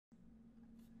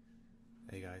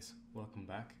guys, welcome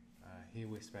back. Here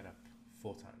we're sped up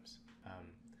 4 times.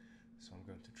 So I'm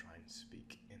going to try and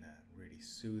speak in a really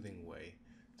soothing way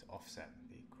to offset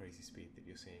the crazy speed that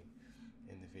you're seeing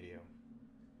in the video.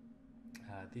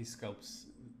 These sculpts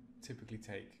typically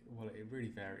take, well, it really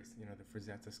varies. You know, the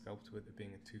Frazetta sculpt, with it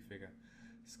being a 2-figure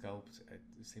sculpt,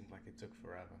 it seemed like it took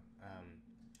forever.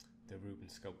 The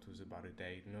Rubens sculpt was about a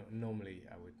day. Normally,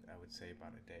 I would say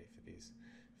about a day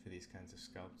for these kinds of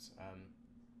sculpts.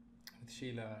 With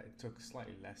Schiele, it took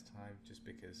slightly less time, just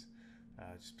because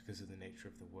of the nature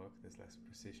of the work. There's less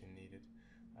precision needed.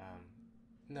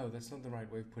 No, that's not the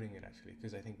right way of putting it, actually,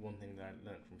 because I think one thing that I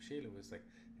learned from Schiele was, like,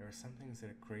 there are some things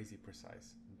that are crazy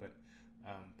precise, but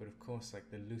of course, like,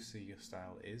 the looser your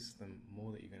style is, the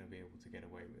more that you're going to be able to get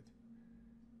away with.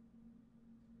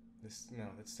 No,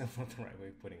 that's still not the right way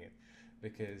of putting it,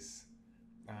 because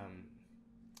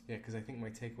yeah, because I think my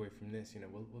takeaway from this, you know,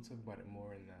 we'll talk about it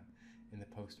more in the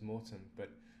post-mortem, but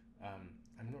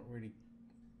I'm not really,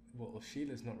 well,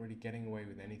 Schieler's not really getting away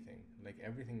with anything. Like,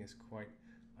 everything is quite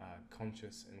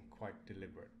conscious and quite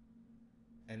deliberate,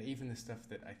 and even the stuff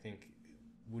that I think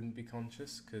wouldn't be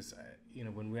conscious, because you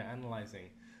know, when we're analyzing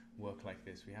work like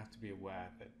this, we have to be aware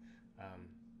that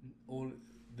all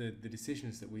the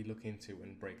decisions that we look into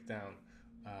and break down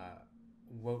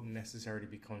won't necessarily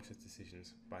be conscious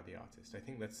decisions by the artist. I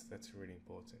think that's really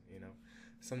important. You know,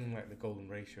 something like the golden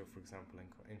ratio, for example,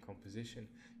 in composition,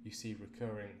 you see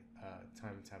recurring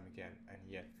time and time again, and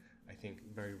yet I think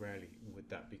very rarely would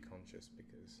that be conscious,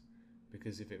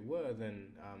 because if it were, then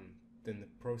the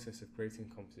process of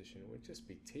creating composition would just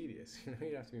be tedious. You know,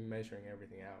 you'd have to be measuring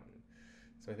everything out. And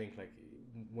so I think, like,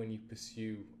 when you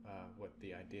pursue what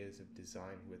the ideas of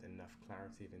design with enough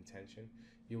clarity of intention,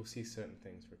 you'll see certain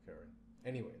things recurring.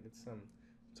 Anyway, let's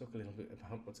talk a little bit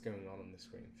about what's going on the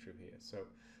screen through here. So,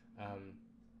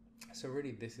 so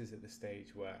really, this is at the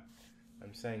stage where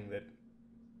I'm saying that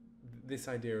this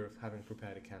idea of having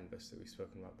prepared a canvas that we've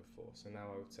spoken about before. So now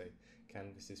I would say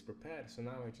canvas is prepared. So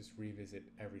now I just revisit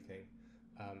everything,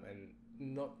 and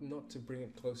not to bring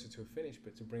it closer to a finish,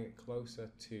 but to bring it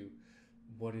closer to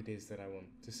what it is that I want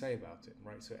to say about it,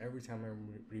 right? So every time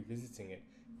I'm revisiting it,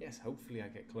 yes, hopefully I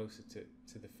get closer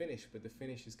to the finish, but the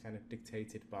finish is kind of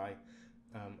dictated by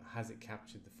has it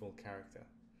captured the full character.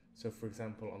 So for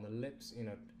example, on the lips, you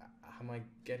know, am I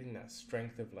getting that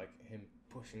strength of, like, him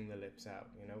pushing the lips out,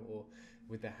 you know? Or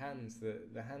with the hands,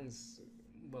 the hands,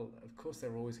 well, of course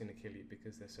they're always going to kill you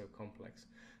because they're so complex.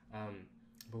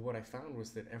 But what I found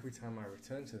was that every time I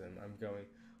return to them, I'm going,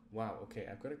 wow, okay,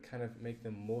 I've got to kind of make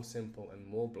them more simple and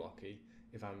more blocky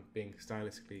if I'm being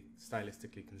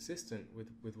stylistically consistent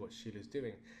with what Schiele's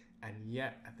doing, and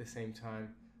yet at the same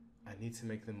time I need to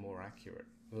make them more accurate,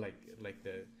 like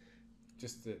the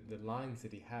lines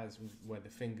that he has where the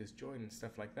fingers join and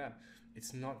stuff like that.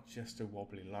 It's not just a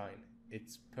wobbly line,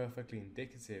 it's perfectly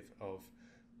indicative of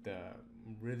the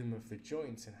rhythm of the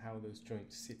joints and how those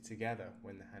joints sit together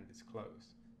when the hand is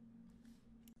closed.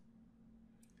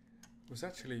 It was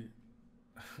actually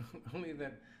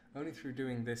only through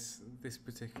doing this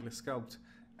particular sculpt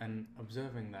and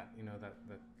observing that, you know, that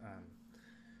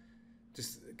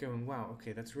just going, wow,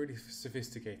 okay, that's really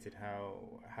sophisticated,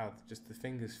 how just the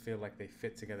fingers feel like they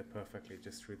fit together perfectly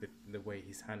just through the way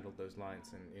he's handled those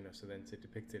lines. And, you know, so then to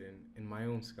depict it in my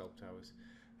own sculpt, I was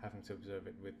having to observe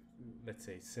it with, let's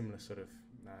say, similar sort of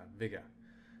vigor.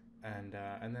 And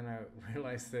then I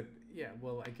realized that, yeah,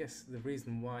 well, I guess the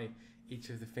reason why each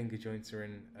of the finger joints are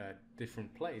in a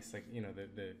different place, like, you know,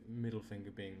 the middle finger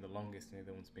being the longest and the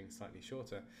other ones being slightly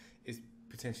shorter, is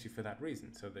potentially for that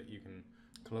reason, so that you can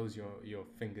close your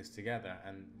fingers together,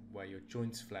 and where your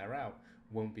joints flare out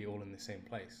won't be all in the same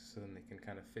place, so then they can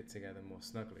kind of fit together more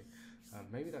snugly.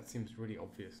 Maybe that seems really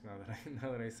obvious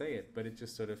now that I say it, but it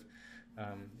just sort of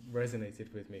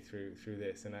resonated with me through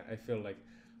this, and I feel like,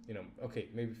 you know, okay,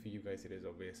 maybe for you guys it is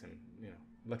obvious, and, you know,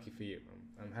 lucky for you,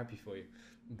 I'm happy for you,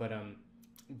 but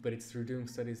it's through doing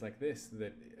studies like this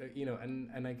that you know,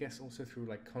 and I guess also through,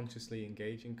 like, consciously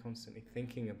engaging, constantly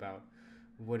thinking about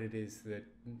what it is that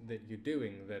you're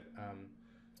doing, that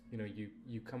you know,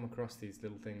 you come across these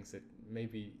little things that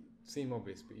maybe seem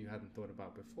obvious but you hadn't thought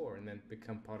about before, and then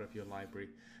become part of your library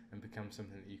and become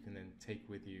something that you can then take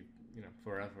with you, you know,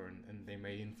 forever, and they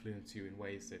may influence you in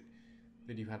ways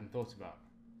that you hadn't thought about.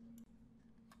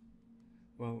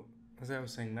 Well, as I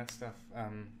was saying, that stuff,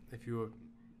 if you were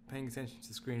paying attention to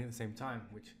the screen at the same time,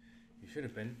 which you should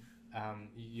have been,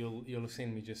 you'll have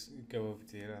seen me just go over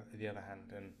to the other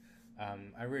hand, and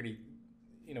I really,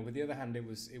 you know, with the other hand, it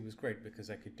was great because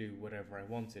I could do whatever I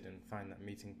wanted and find that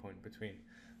meeting point between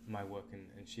my work and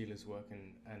Schiele's work,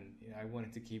 and you know, I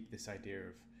wanted to keep this idea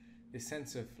of this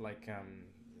sense of, like,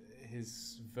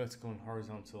 his vertical and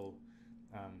horizontal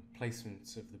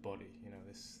placements of the body. You know,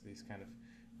 these kind of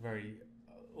very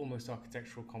almost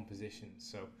architectural compositions.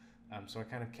 So so I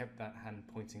kind of kept that hand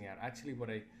pointing out. Actually, what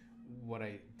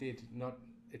I did,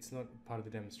 it's not part of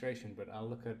the demonstration, but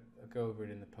I'll go over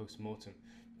it in the post-mortem,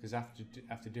 because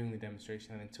after doing the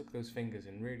demonstration, I then took those fingers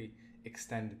and really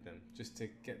extended them just to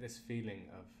get this feeling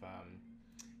of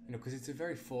you know, because it's a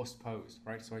very forced pose,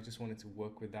 right? So I just wanted to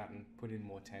work with that and put in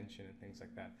more tension and things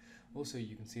like that. Also,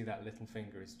 you can see that little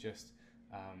finger is just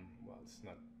well, it's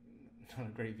not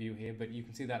a great view here, but you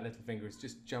can see that little finger is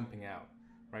just jumping out,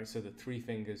 right? So the three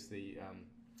fingers, the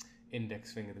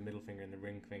index finger, the middle finger, and the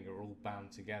ring finger are all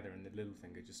bound together, and the little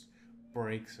finger just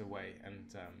breaks away.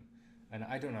 And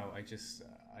I don't know, I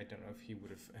don't know if he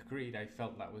would have agreed. I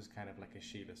felt that was kind of like a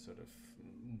Schiele sort of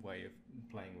way of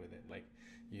playing with it. Like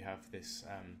you have this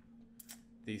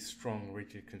these strong,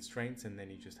 rigid constraints, and then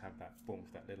you just have that boom,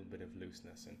 that little bit of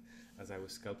looseness. And as I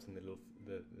was sculpting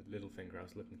the little finger, I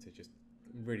was looking to just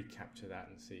really capture that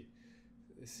and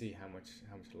see how much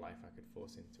life I could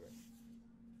force into it.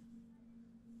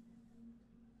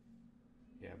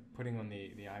 Yeah, putting on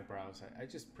the eyebrows, I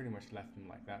just pretty much left them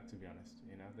like that, to be honest.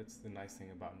 You know, that's the nice thing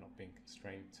about not being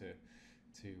constrained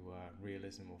to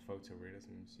realism or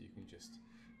photorealism. So you can just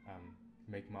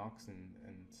make marks and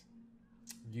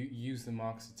you use the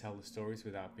marks to tell the stories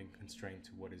without being constrained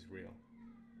to what is real.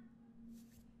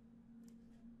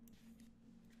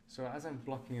 So as I'm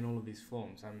blocking in all of these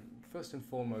forms, I'm first and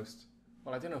foremost,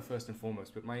 well, I don't know first and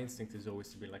foremost, but my instinct is always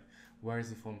to be like, where is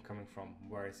the form coming from?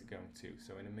 Where is it going to?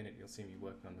 So in a minute, you'll see me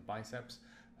working on the biceps,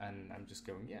 and I'm just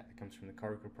going, yeah, it comes from the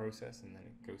coracle process, and then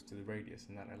it goes to the radius,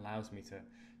 and that allows me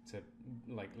to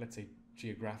like, let's say,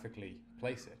 geographically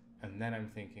place it. And then I'm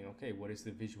thinking, okay, what is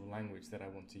the visual language that I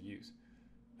want to use?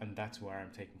 And that's where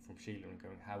I'm taking from Schiele and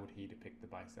going, how would he depict the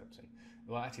biceps? And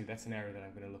well, actually, that's an area that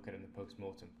I'm going to look at in the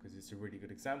post-mortem, because it's a really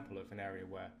good example of an area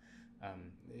where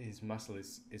his muscle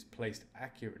is placed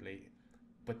accurately,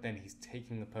 but then he's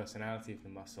taking the personality of the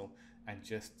muscle and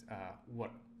just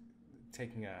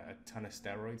taking a ton of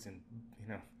steroids and, you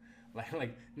know,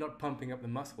 like not pumping up the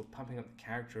muscle, but pumping up the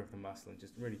character of the muscle and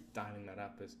just really dialing that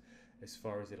up as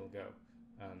far as it'll go.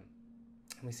 And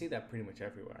we see that pretty much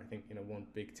everywhere. I think, you know, one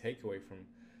big takeaway from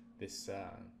this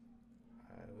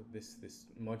this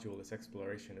module, this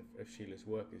exploration of Schiele's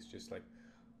work is just like,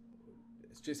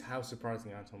 it's just how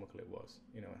surprisingly anatomical it was,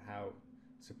 you know, and how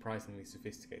surprisingly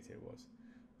sophisticated it was.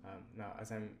 Now,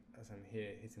 as I'm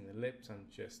here hitting the lips, I'm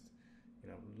just, you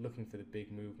know, looking for the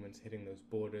big movements, hitting those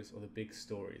borders or the big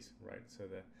stories, right? So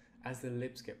as the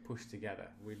lips get pushed together,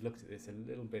 we looked at this a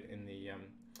little bit in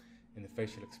the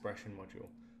facial expression module.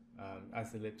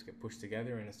 As the lips get pushed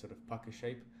together in a sort of pucker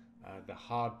shape, the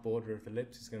hard border of the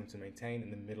lips is going to maintain,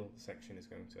 and the middle section is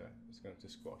going to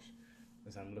squash.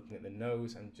 As I'm looking at the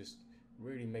nose, I'm just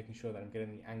really making sure that I'm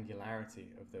getting the angularity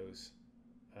of those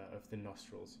of the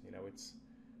nostrils. You know,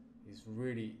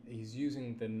 he's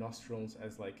using the nostrils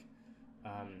as like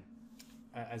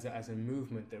as a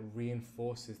movement that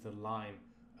reinforces the line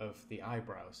of the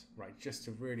eyebrows, right? Just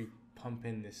to really pump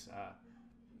in this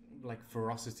like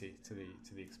ferocity to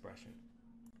the expression.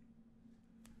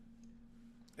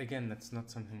 Again, that's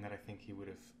not something that I think he would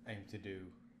have aimed to do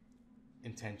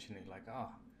intentionally, like,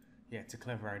 yeah, it's a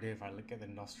clever idea if I look at the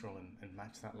nostril and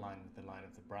match that line with the line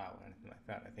of the brow or anything like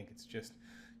that. I think it's just,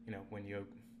 you know, when you're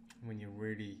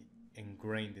really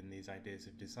ingrained in these ideas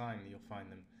of design, you'll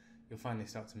find they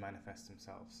start to manifest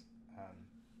themselves,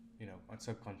 you know,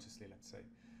 subconsciously, let's say.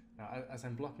 Now, as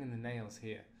I'm blocking in the nails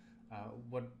here,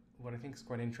 what I think is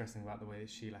quite interesting about the way that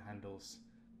Schiele handles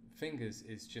fingers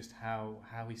is just how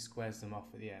he squares them off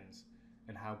at the ends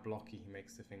and how blocky he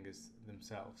makes the fingers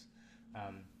themselves,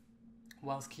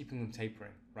 whilst keeping them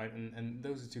tapering, right? And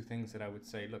those are two things that I would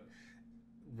say, look,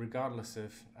 regardless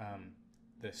of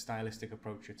the stylistic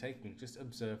approach you're taking, just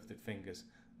observe that fingers,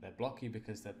 they're blocky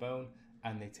because they're bone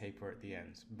and they taper at the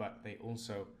ends, but they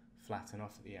also flatten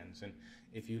off at the ends. And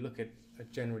if you look at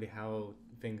generally how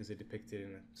fingers are depicted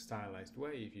in a stylized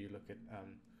way, if you look at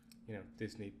you know,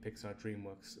 Disney, Pixar,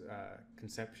 DreamWorks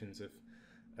conceptions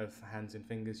of hands and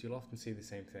fingers, you'll often see the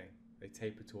same thing. They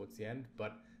taper towards the end,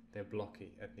 but they're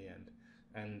blocky at the end.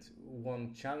 And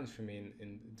one challenge for me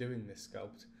in doing this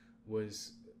sculpt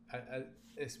was,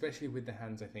 especially with the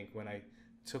hands, I think, when I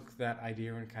took that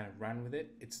idea and kind of ran with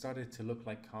it, it started to look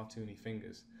like cartoony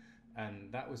fingers.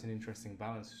 And that was an interesting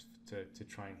balance to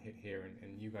try and hit here.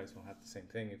 And you guys will have the same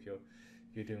thing if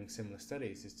you're doing similar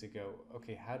studies, is to go,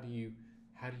 okay, how do you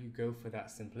go for that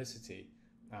simplicity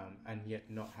and yet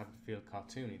not have it feel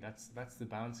cartoony? That's the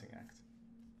balancing act.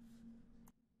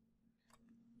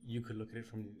 You could look at it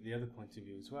from the other point of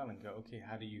view as well and go, okay,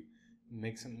 how do you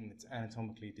make something that's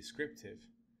anatomically descriptive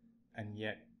and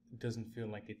yet doesn't feel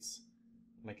like it's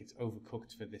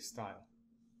overcooked for this style,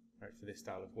 right? For this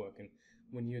style of work. And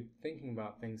when you're thinking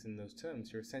about things in those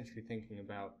terms, you're essentially thinking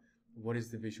about what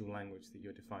is the visual language that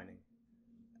you're defining.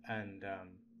 And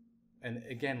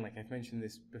again, like I've mentioned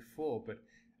this before, but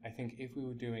I think if we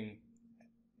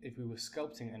were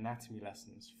sculpting anatomy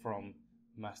lessons from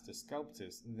master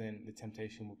sculptors, then the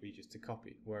temptation would be just to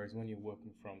copy. Whereas when you're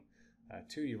working from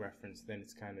 2D reference, then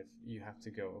it's kind of, you have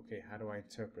to go, okay, how do I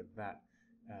interpret that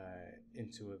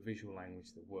into a visual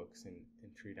language that works in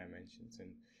 3 dimensions?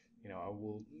 And I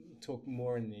will talk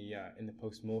more in the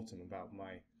post-mortem about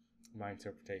my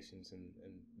interpretations and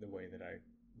the way that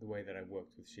I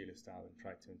worked with Schiele's style and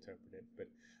tried to interpret it, but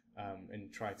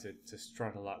and try to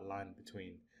straddle that line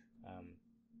between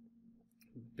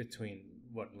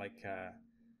what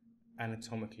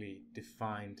anatomically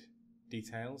defined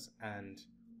details and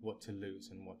what to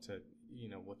lose and what to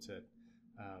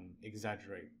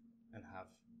exaggerate and have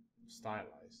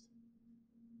stylized.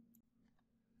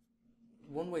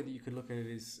 One way that you could look at it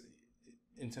is,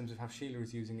 in terms of how Schiele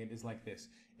is using it, is like this: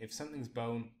 if something's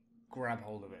bone, grab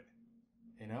hold of it.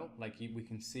 Like we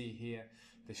can see here,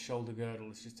 the shoulder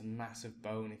girdle is just a massive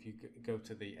bone. If you go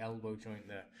to the elbow joint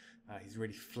there, he's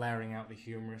really flaring out the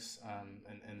humerus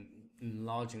and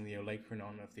enlarging the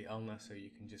olecranon of the ulna, so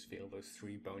you can just feel those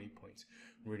 3 bony points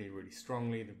really, really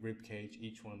strongly. The rib cage,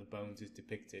 each one of the bones is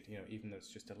depicted. Even though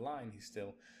it's just a line, he's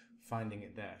still finding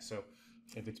it there. So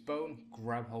if it's bone,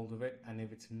 grab hold of it, and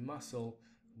if it's muscle,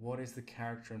 what is the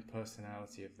character and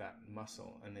personality of that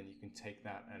muscle? And then you can take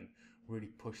that and really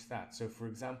push that. So for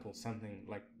example, something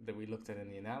like that we looked at in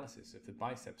the analysis of the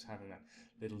biceps having that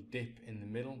little dip in the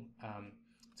middle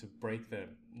to break the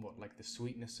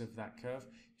sweetness of that curve.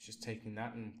 It's just taking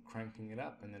that and cranking it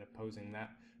up and then opposing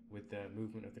that with the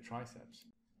movement of the triceps.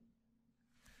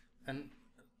 And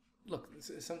look,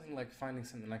 something like finding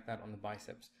something like that on the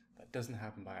biceps, that doesn't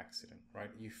happen by accident,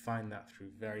 right? You find that through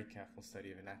very careful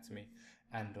study of anatomy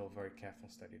and or very careful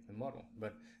study of the model.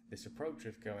 But this approach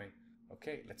of going,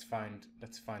 okay, let's find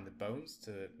the bones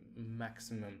to the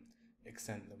maximum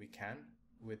extent that we can,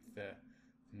 with the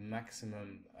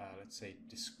maximum, let's say,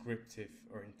 descriptive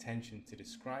or intention to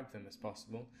describe them as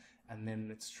possible, and then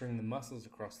let's string the muscles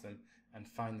across them and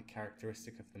find the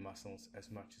characteristic of the muscles as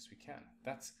much as we can.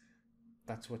 That's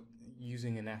what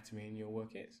using anatomy in your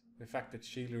work is. The fact that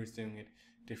Schiele is doing it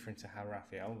different to how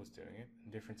Raphael was doing it,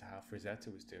 and different to how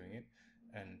Frazetta was doing it,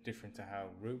 and different to how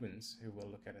Rubens, who we'll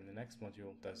look at in the next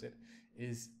module, does it,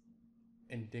 is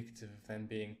indicative of them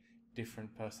being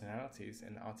different personalities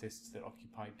and artists that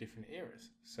occupy different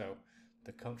eras. So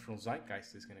the cultural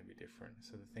zeitgeist is going to be different.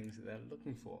 So the things that they're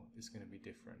looking for is going to be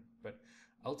different. But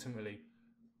ultimately,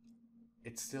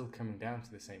 it's still coming down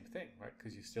to the same thing, right?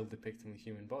 Because you're still depicting the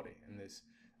human body, and there's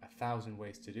 1,000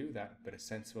 ways to do that, but a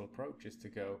sensible approach is to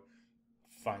go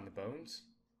find the bones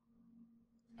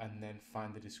and then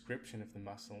find the description of the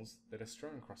muscles that are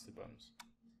strung across the bones.